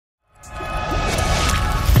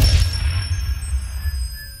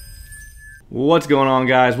What's going on,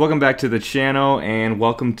 guys? Welcome back to the channel and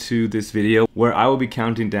welcome to this video where I will be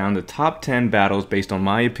counting down the top 10 battles based on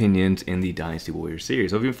my opinions in the Dynasty Warriors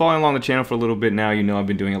series. So if you've been following along the channel for a little bit now, you know I've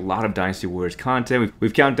been doing a lot of Dynasty Warriors content.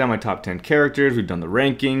 We've counted down my top 10 characters, we've done the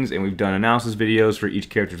rankings, and we've done analysis videos for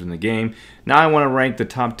each character in the game. Now I want to rank the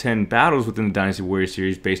top 10 battles within the Dynasty Warriors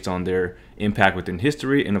series based on their impact within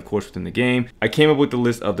history and of course within the game. I came up with the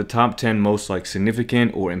list of the top 10 most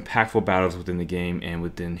significant or impactful battles within the game and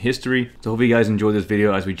within history. So hope you guys enjoy this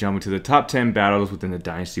video as we jump into the top 10 battles within the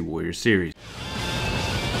Dynasty Warriors series.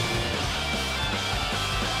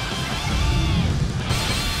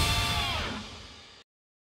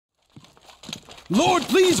 Lord,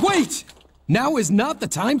 please wait! Now is not the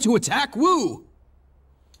time to attack Wu!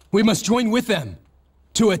 We must join with them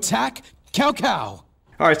to attack Cao Cao!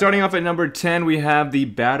 Alright, starting off at number 10, we have the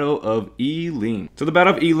Battle of Yiling. So the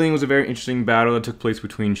Battle of Yiling was a very interesting battle that took place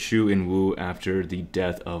between Shu and Wu after the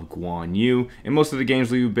death of Guan Yu. In most of the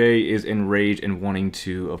games, Liu Bei is enraged and wanting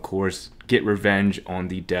to, of course, get revenge on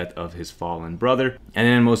the death of his fallen brother. And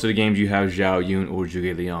then in most of the games, you have Zhao Yun or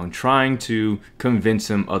Zhuge Liang trying to convince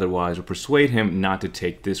him otherwise or persuade him not to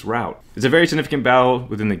take this route. It's a very significant battle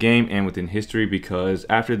within the game and within history because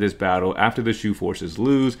after this battle, after the Shu forces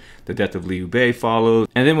lose, the death of Liu Bei follows.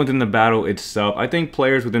 And then within the battle itself, I think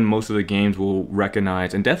players within most of the games will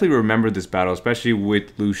recognize and definitely remember this battle, especially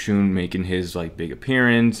with Lu Xun making his big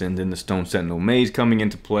appearance and then the Stone Sentinel Maze coming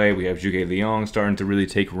into play. We have Zhuge Liang starting to really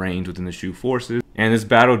take reins within the Shu forces. And this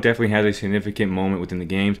battle definitely has a significant moment within the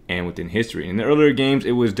games and within history. In the earlier games,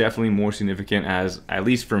 it was definitely more significant as, at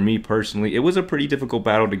least for me personally, it was a pretty difficult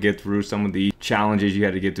battle to get through. Some of the challenges you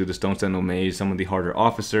had to get through the Stone Sentinel Maze, some of the harder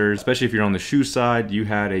officers, especially if you're on the Shu side, you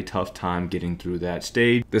had a tough time getting through that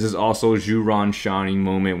stage. This is also Zhu Ran's shining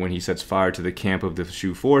moment when he sets fire to the camp of the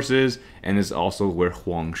Shu forces, and this is also where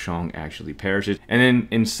Huang Shang actually perishes. And then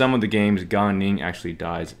in some of the games, Gan Ning actually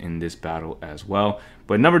dies in this battle as well.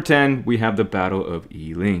 But number 10, we have the Battle of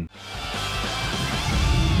Yiling.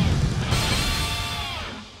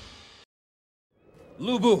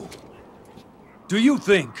 Lu Bu, do you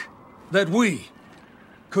think that we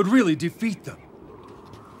could really defeat them?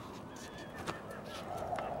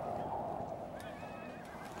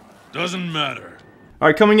 Doesn't matter.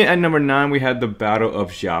 Alright, coming in at number 9, we had the Battle of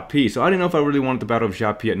Xia Pi. So I didn't know if I really wanted the Battle of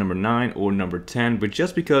Xia Pi at number 9 or number 10, but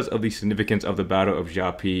just because of the significance of the Battle of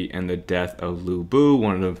Xia Pi and the death of Lu Bu,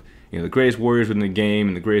 one of the greatest warriors in the game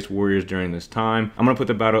and the greatest warriors during this time, I'm going to put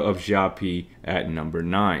the Battle of Xia Pi at number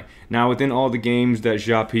 9. Now, within all the games that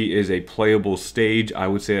Xia Pi is a playable stage, I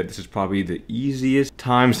would say that this is probably the easiest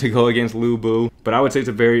times to go against Lu Bu, but I would say it's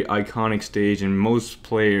a very iconic stage and most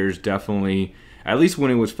players definitely, at least when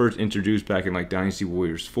it was first introduced back in Dynasty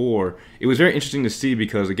Warriors 4, it was very interesting to see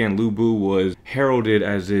because, again, Lu Bu was heralded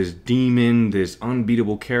as this demon, this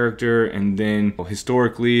unbeatable character, and then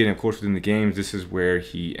historically, and of course within the games, this is where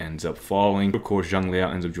he ends up falling. Of course, Zhang Liao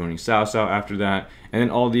ends up joining Cao Cao after that, and then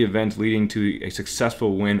all the events leading to a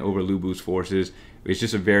successful win over Lu Bu's forces. It's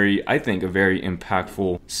just I think, a very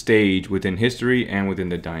impactful stage within history and within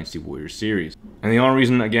the Dynasty Warriors series. And the only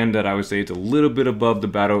reason, again, that I would say it's a little bit above the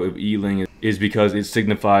Battle of Yiling is because it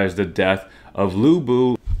signifies the death of Lu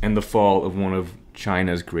Bu and the fall of one of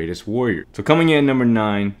China's greatest warriors. So coming in at number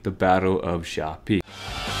 9, the Battle of Xia Pi.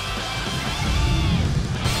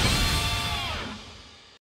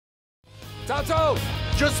 Cao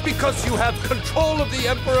Cao, just because you have control of the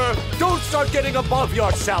Emperor, don't start getting above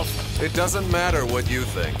yourself. It doesn't matter what you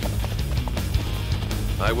think.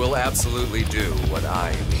 I will absolutely do what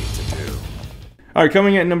I need to do. Alright,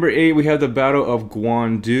 coming at number 8, we have the Battle of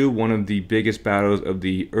Guandu, one of the biggest battles of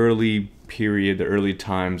the early period, the early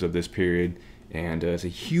times of this period. And it's a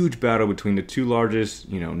huge battle between the two largest,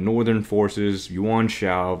 northern forces, Yuan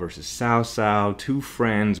Shao versus Cao Cao, two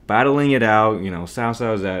friends battling it out. Cao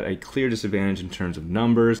Cao is at a clear disadvantage in terms of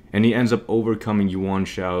numbers, and he ends up overcoming Yuan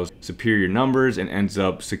Shao's superior numbers and ends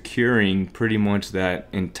up securing pretty much that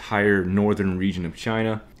entire northern region of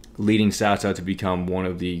China, leading Cao Cao to become one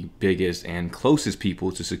of the biggest and closest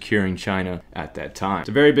people to securing China at that time. It's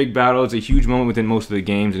a very big battle. It's a huge moment within most of the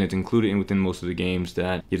games, and it's included within most of the games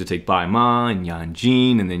that you have to take Bai Ma and Yan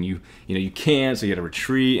Jin, and then you can't, so you got to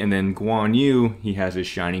retreat. And then Guan Yu, he has his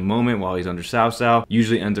shining moment while he's under Cao Cao,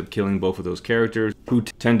 usually ends up killing both of those characters, who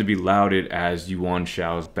tend to be lauded as Yuan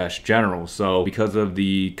Shao's best general. So because of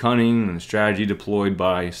the cunning and strategy deployed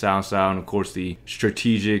by Cao Cao, and of course the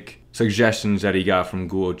strategic suggestions that he got from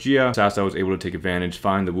Guo Jia. Cao Cao was able to take advantage,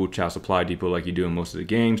 find the Wu Chao supply depot like you do in most of the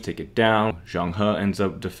games, take it down. Zhang He ends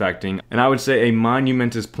up defecting. And I would say a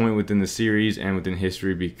monumentous point within the series and within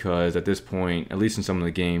history, because at this point, at least in some of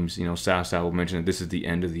the games, you know, Cao Cao will mention that this is the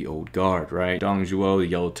end of the old guard, right? Dong Zhuo, the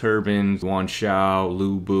Yellow Turbans, Yuan Shao,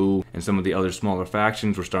 Lu Bu, and some of the other smaller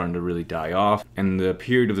factions were starting to really die off. And the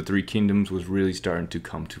period of the Three Kingdoms was really starting to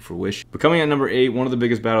come to fruition. But coming at number 8, one of the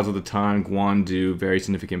biggest battles of the time, Guandu, very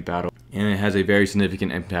significant battle. And it has a very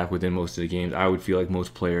significant impact within most of the games. I would feel like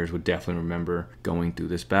most players would definitely remember going through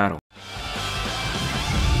this battle.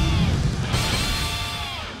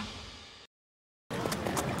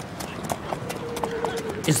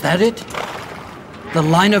 Is that it? The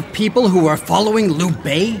line of people who are following Liu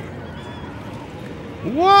Bei?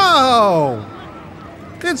 Wow!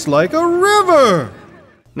 It's like a river!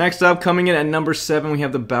 Next up, coming in at number 7, we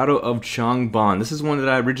have the Battle of Changban. This is one that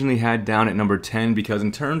I originally had down at number 10 because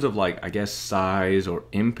in terms of, like, I guess size or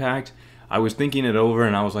impact, I was thinking it over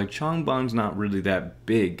and I was like, Changban's not really that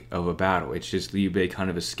big of a battle. It's just Liu Bei kind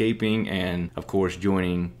of escaping and, of course,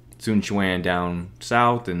 joining Sun Quan down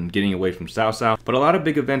south and getting away from Cao. But a lot of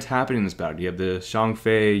big events happen in this battle. You have the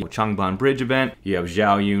Shangfei Changban Bridge event. You have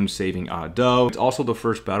Zhao Yun saving Do. It's also the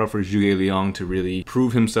first battle for Zhuge Liang to really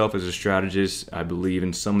prove himself as a strategist. I believe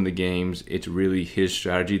in some of the games, it's really his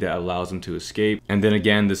strategy that allows him to escape. And then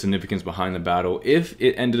again, the significance behind the battle. If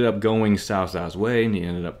it ended up going Cao's way and he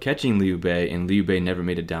ended up catching Liu Bei and Liu Bei never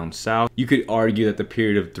made it down south, you could argue that the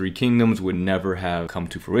period of Three Kingdoms would never have come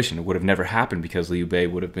to fruition. It would have never happened because Liu Bei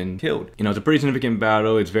would have been killed. You know, it's a pretty significant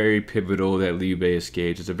battle. It's very pivotal that Liu Bei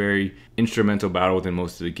escapes. It's a very instrumental battle within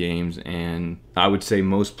most of the games, and I would say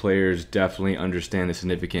most players definitely understand the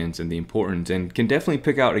significance and the importance and can definitely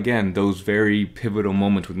pick out, again, those very pivotal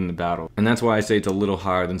moments within the battle. And that's why I say it's a little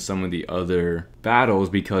higher than some of the other battles,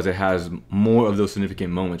 because it has more of those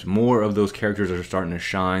significant moments. More of those characters are starting to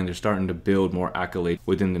shine. They're starting to build more accolades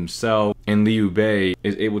within themselves. And Liu Bei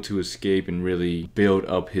is able to escape and really build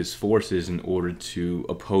up his forces in order to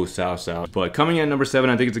oppose Cao Cao. But coming in at number 7,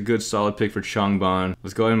 I think it's a good solid pick for Changban.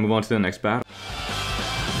 Let's go ahead and move on to the next battle.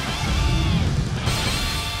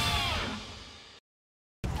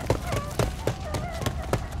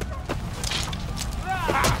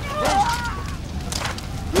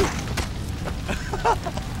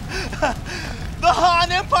 The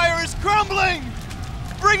Han Empire is crumbling!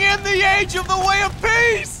 Bring in the age of the way of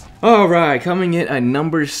peace! Alright, coming in at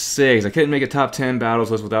number 6. I couldn't make a top 10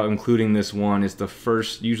 battles list without including this one. It's the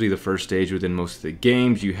first, usually the first stage within most of the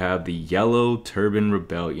games. You have the Yellow Turban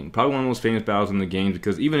Rebellion. Probably one of the most famous battles in the games,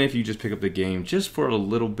 because even if you just pick up the game just for a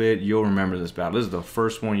little bit, you'll remember this battle. This is the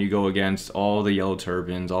first one you go against all the Yellow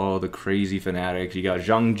Turbans, all the crazy fanatics. You got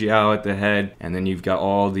Zhang Jiao at the head, and then you've got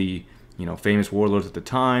all the, you know, famous warlords at the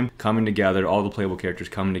time coming together, all the playable characters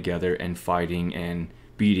coming together and fighting and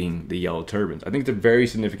beating the Yellow Turbans. I think it's a very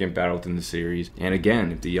significant battle within the series. And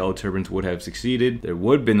again, if the Yellow Turbans would have succeeded, there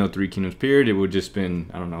would have been no Three Kingdoms period. It would just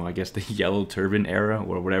been, I don't know, I guess the Yellow Turban era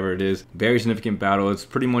or whatever it is. Very significant battle. It's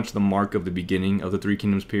pretty much the mark of the beginning of the Three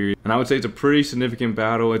Kingdoms period. And I would say it's a pretty significant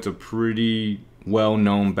battle. It's a pretty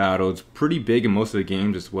well-known battle. It's pretty big in most of the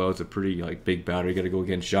games as well. It's a pretty like big battle. You got to go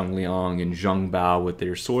against Zhang Liang and Zhang Bao with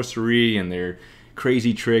their sorcery and their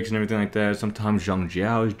crazy tricks and everything like that. Sometimes Zhang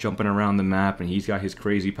Jiao is jumping around the map and he's got his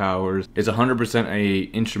crazy powers. It's 100% a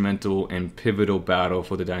instrumental and pivotal battle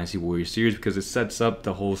for the Dynasty Warriors series because it sets up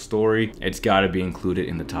the whole story. It's got to be included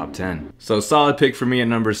in the top 10. So solid pick for me at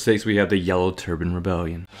number 6. We have the Yellow Turban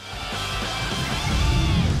Rebellion.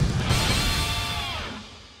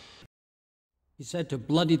 He said to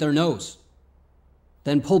bloody their nose,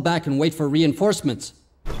 then pull back and wait for reinforcements.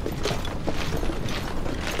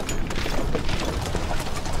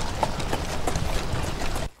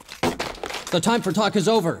 The time for talk is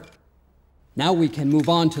over. Now we can move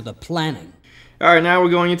on to the planning. Alright, now we're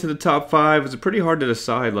going into the top 5. It's pretty hard to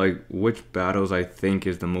decide like which battles I think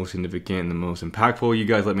is the most significant and the most impactful. You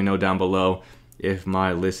guys let me know down below if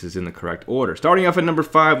my list is in the correct order. Starting off at number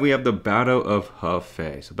 5, we have the Battle of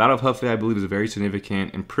Hefei. So Battle of Hefei, I believe, is a very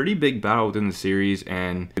significant and pretty big battle within the series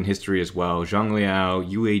and in history as well. Zhang Liao,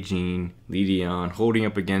 Yue Jin, Li Dian holding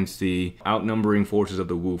up against the outnumbering forces of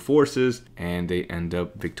the Wu forces, and they end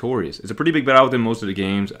up victorious. It's a pretty big battle within most of the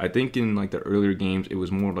games. I think in like the earlier games, it was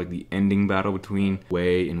more like the ending battle between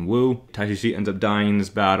Wei and Wu. Taishi Ci ends up dying in this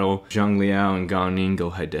battle. Zhang Liao and Gan Ning go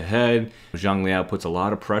head to head. Zhang Liao puts a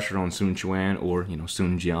lot of pressure on Sun Quan, or you know,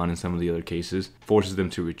 Sun Jian in some of the other cases, forces them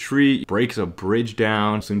to retreat, breaks a bridge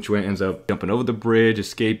down. Sun Quan ends up jumping over the bridge,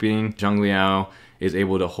 escaping. Zhang Liao is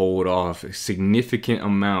able to hold off a significant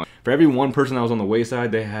amount. For every one person that was on the Wei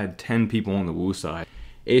side, they had 10 people on the Wu side.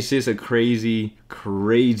 It's just a crazy,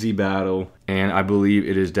 crazy battle, and I believe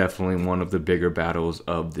it is definitely one of the bigger battles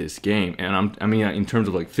of this game. And I mean, in terms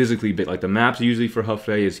of like physically big, like the maps usually for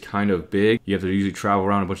Hefei is kind of big. You have to usually travel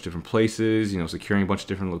around a bunch of different places, you know, securing a bunch of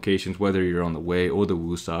different locations, whether you're on the Wei or the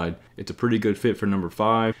Wu side. It's a pretty good fit for number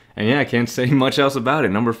 5. And yeah, I can't say much else about it.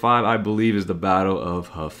 Number 5, I believe, is the Battle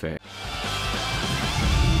of Hefei.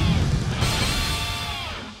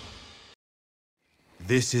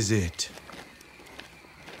 This is it.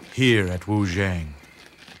 Here at Wujiang,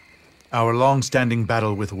 our long-standing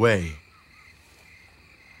battle with Wei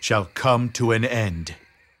shall come to an end.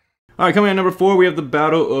 Alright, coming at number 4, we have the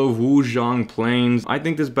Battle of Wujiang Plains. I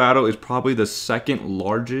think this battle is probably the second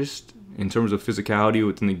largest in terms of physicality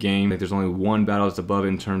within the game. Like, there's only one battle that's above it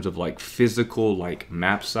in terms of like physical, like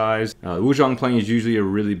map size. Wujiang Plains is usually a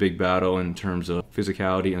really big battle in terms of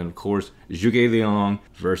physicality, and of course, Zhuge Liang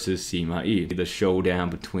versus Sima Yi, the showdown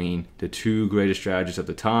between the two greatest strategists at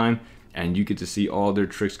the time, and you get to see all their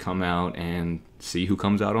tricks come out and see who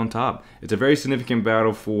comes out on top. It's a very significant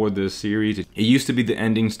battle for the series. It used to be the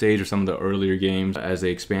ending stage of some of the earlier games. As they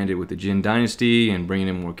expanded with the Jin Dynasty and bringing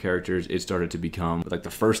in more characters, it started to become like the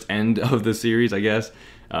first end of the series, I guess.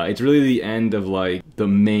 It's really the end of like the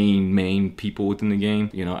main people within the game.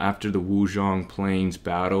 You know, after the Wujiang Plains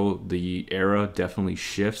battle, the era definitely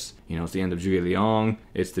shifts. You know, it's the end of Zhuge Liang.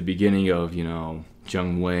 It's the beginning of, you know,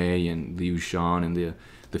 Zheng Wei and Liu Shan and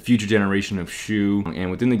the future generation of Shu. And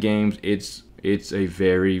within the games, it's a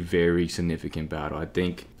very, very significant battle. I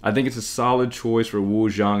think it's a solid choice for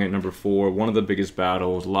Wujiang at number 4. One of the biggest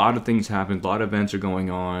battles. A lot of things happen. A lot of events are going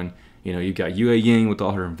on. You know, you've got Yue Ying with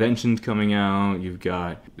all her inventions coming out. You've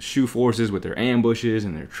got the Shu forces with their ambushes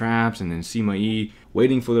and their traps, and then Sima Yi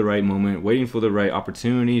waiting for the right moment, waiting for the right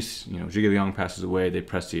opportunities. You know, Zhuge Liang passes away, they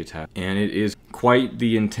press the attack. And it is quite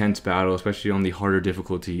the intense battle, especially on the harder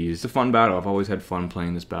difficulties. It's a fun battle. I've always had fun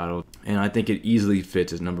playing this battle, and I think it easily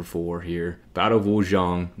fits as number 4 here. Battle of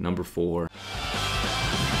Wujiang, number 4.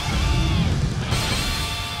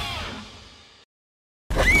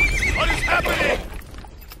 What is happening?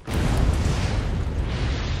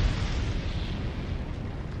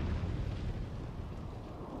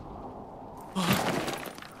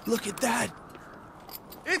 Look at that!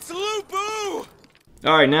 It's Lu Bu!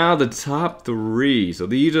 Alright, now the top 3. So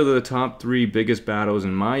these are the top 3 biggest battles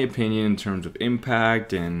in my opinion in terms of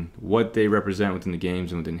impact and what they represent within the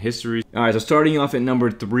games and within history. Alright, so starting off at number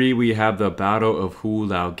 3, we have the Battle of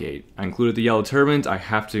Hulao Gate. I included the Yellow Turbans. I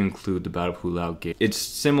have to include the Battle of Hulao Gate. It's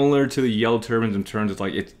similar to the Yellow Turbans in terms of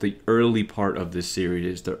like it's the early part of this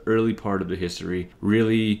series. It's the early part of the history,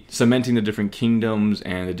 really cementing the different kingdoms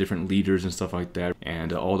and the different leaders and stuff like that,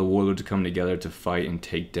 and all the warlords come together to fight and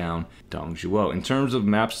take down Dong Zhuo. In terms of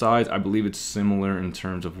map size, I believe it's similar in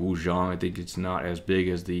terms of Wujiang. I think it's not as big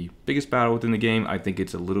as the biggest battle within the game. I think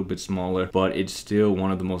it's a little bit smaller, but it's still one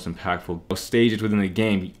of the most impactful stages within the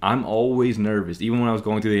game. I'm always nervous, even when I was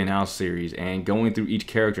going through the Annals series and going through each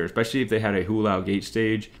character, especially if they had a Hulao Gate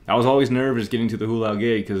stage. I was always nervous getting to the Hulao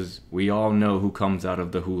Gate because we all know who comes out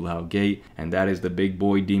of the Hulao Gate, and that is the big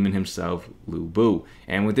boy demon himself, Lu Bu.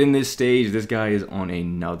 And within this stage, this guy is on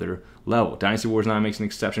another level. Dynasty Wars 9 makes an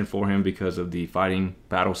exception for him because of the fighting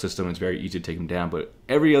battle system. It's very easy to take him down, but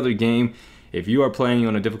every other game, if you are playing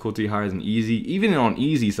on a difficulty higher than easy, even on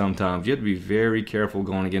easy sometimes, you have to be very careful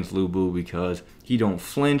going against Lu Bu because he don't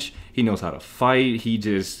flinch, he knows how to fight, he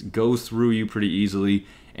just goes through you pretty easily.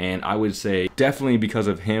 And I would say definitely because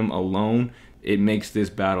of him alone, it makes this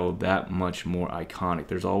battle that much more iconic.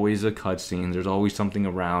 There's always a cutscene, there's always something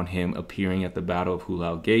around him appearing at the Battle of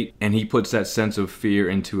Hulao Gate, and he puts that sense of fear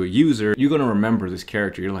into a user. You're gonna remember this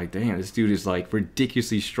character. You're like, damn, this dude is like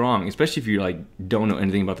ridiculously strong, especially if you like don't know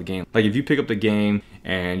anything about the game. Like if you pick up the game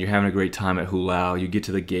and you're having a great time at Hulao, you get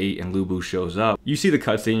to the gate and Lu Bu shows up. You see the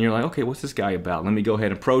cutscene and you're like, okay, what's this guy about? Let me go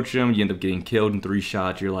ahead and approach him. You end up getting killed in 3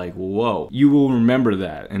 shots. You're like, whoa. You will remember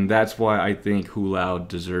that, and that's why I think Hulao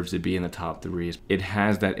deserves to be in the top 3. It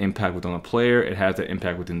has that impact within a player, it has that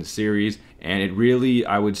impact within the series, and it really,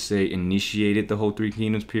 I would say, initiated the whole 3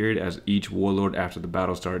 Kingdoms period as each warlord after the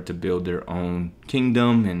battle started to build their own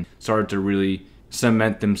kingdom and started to really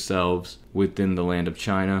cement themselves within the land of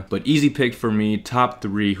China. But easy pick for me, top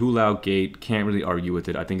 3, Hulao Gate, can't really argue with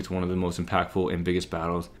it. I think it's one of the most impactful and biggest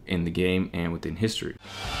battles in the game and within history.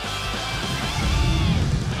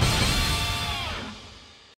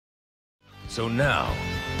 So now,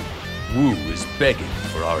 Wu is begging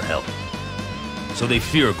for our help. So they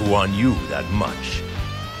fear Guan Yu that much.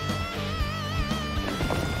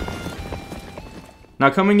 Now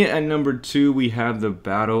coming in at number 2, we have the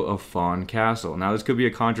Battle of Fawn Castle. Now this could be a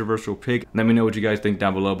controversial pick. Let me know what you guys think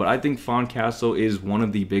down below, but I think Fawn Castle is one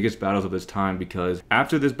of the biggest battles of its time, because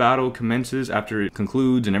after this battle commences, after it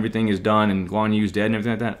concludes and everything is done and Guan Yu's dead and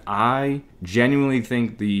everything like that, I genuinely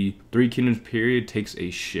think the Three Kingdoms period takes a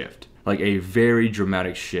shift. Like a very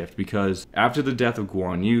dramatic shift, because after the death of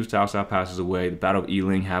Guan Yu, Cao Cao passes away, the Battle of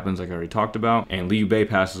Yiling happens like I already talked about, and Liu Bei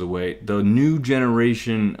passes away. The new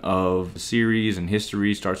generation of series and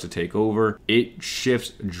history starts to take over. It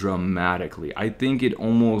shifts dramatically. I think it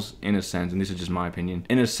almost, in a sense, and this is just my opinion,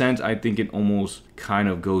 in a sense I think it almost kind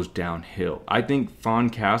of goes downhill. I think Fawn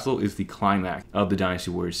Castle is the climax of the Dynasty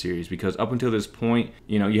Warriors series, because up until this point,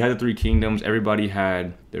 you know, you had the Three Kingdoms, everybody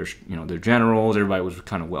had their, you know, their generals, everybody was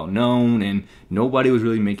kind of well known, and nobody was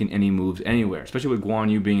really making any moves anywhere, especially with Guan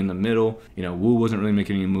Yu being in the middle. You know, Wu wasn't really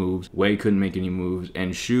making any moves, Wei couldn't make any moves,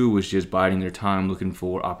 and Shu was just biding their time looking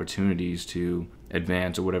for opportunities to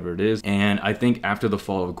advance or whatever it is. And I think after the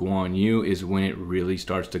fall of Guan Yu is when it really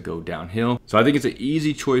starts to go downhill. So I think it's an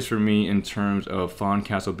easy choice for me in terms of Fawn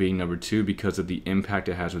Castle being number 2, because of the impact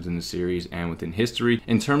it has within the series and within history.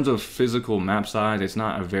 In terms of physical map size, it's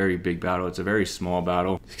not a very big battle, it's a very small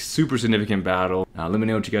battle, super significant battle. Let me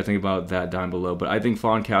know what you guys think about that down below, but I think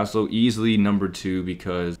Fawn Castle easily number 2,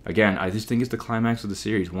 because again, I just think it's the climax of the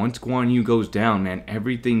series. Once Guan Yu goes down, man,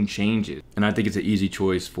 everything changes, and I think it's an easy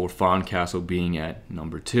choice for Fawn Castle being at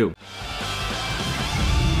number 2.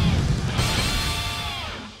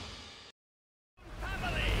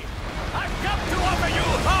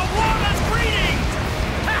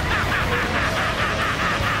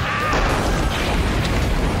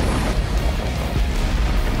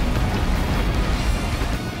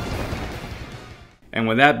 And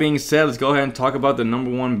with that being said, let's go ahead and talk about the number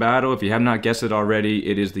 1 battle. If you have not guessed it already,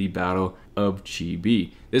 it is the Battle of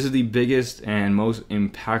Chi-Bi. This is the biggest and most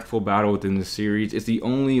impactful battle within the series. It's the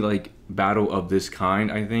only like battle of this kind,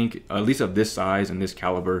 I think, at least of this size and this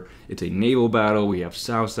caliber. It's a naval battle. We have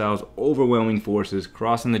Cao Cao's overwhelming forces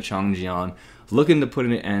crossing the Changjiang, looking to put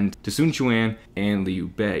an end to Sun Quan and Liu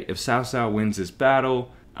Bei. If Cao Cao wins this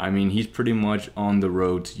battle, I mean, he's pretty much on the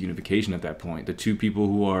road to unification at that point. The two people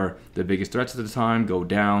who are the biggest threats at the time go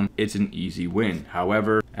down. It's an easy win.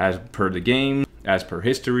 However, as per the game, as per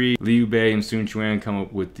history, Liu Bei and Sun Quan come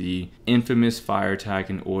up with the infamous fire attack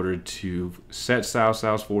in order to set Cao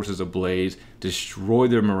Cao's forces ablaze, destroy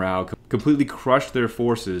their morale, completely crush their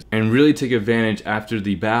forces, and really take advantage after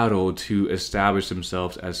the battle to establish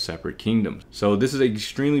themselves as separate kingdoms. So this is an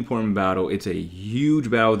extremely important battle. It's a huge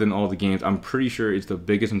battle within all the games. I'm pretty sure it's the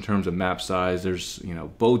biggest in terms of map size. There's, you know,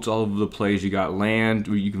 boats all over the place. You got land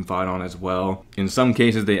where you can fight on as well. In some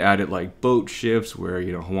cases, they added like boat shifts where,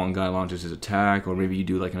 you know, Huang Gai launches his attack, or maybe you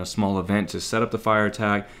do like in a small event to set up the fire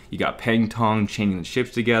attack. You got Peng Tong chaining the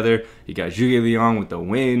ships together. You got Zhuge Liang with the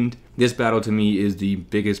wind. This battle to me is the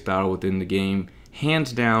biggest battle within the game.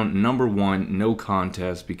 Hands down, number 1, no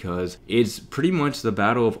contest, because it's pretty much the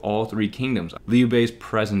battle of all 3 kingdoms. Liu Bei's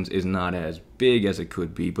presence is not as big as it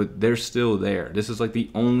could be, but they're still there. This is like the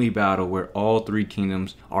only battle where all 3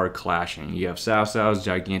 kingdoms are clashing. You have Cao Cao's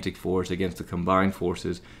gigantic force against the combined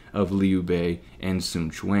forces of Liu Bei and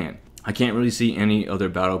Sun Quan. I can't really see any other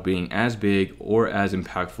battle being as big or as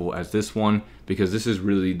impactful as this one, because this is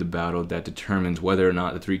really the battle that determines whether or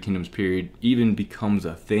not the Three Kingdoms period even becomes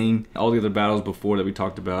a thing. All the other battles before that we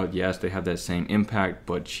talked about, yes, they have that same impact,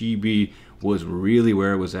 but Chi-Bi was really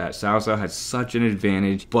where it was at. Cao Cao had such an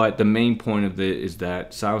advantage, but the main point of it is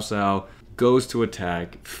that Cao Cao goes to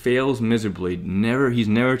attack, fails miserably, he's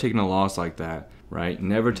never taken a loss like that. Right,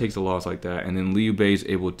 never takes a loss like that, and then Liu Bei is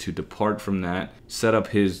able to depart from that, set up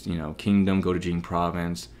his, you know, kingdom, go to Jing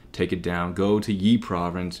province, take it down, go to Yi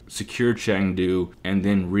province, secure Chengdu, and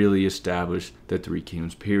then really establish the Three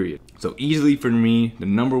Kingdoms period. So easily for me, the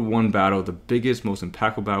number 1 battle, the biggest, most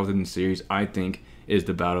impactful battle within the series, I think, is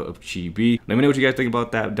the Battle of Chi-Bi. Let me know what you guys think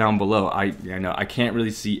about that down below. I know I can't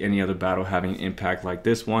really see any other battle having an impact like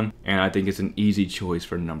this one, and I think it's an easy choice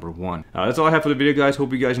for number 1. That's all I have for the video, guys.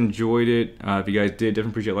 Hope you guys enjoyed it. If you guys did,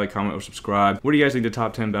 definitely appreciate a like, comment, or subscribe. What do you guys think the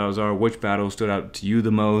top 10 battles are? Which battle stood out to you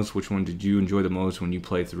the most? Which one did you enjoy the most when you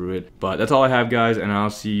played through it? But that's all I have, guys, and I'll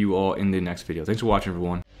see you all in the next video. Thanks for watching,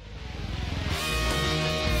 everyone.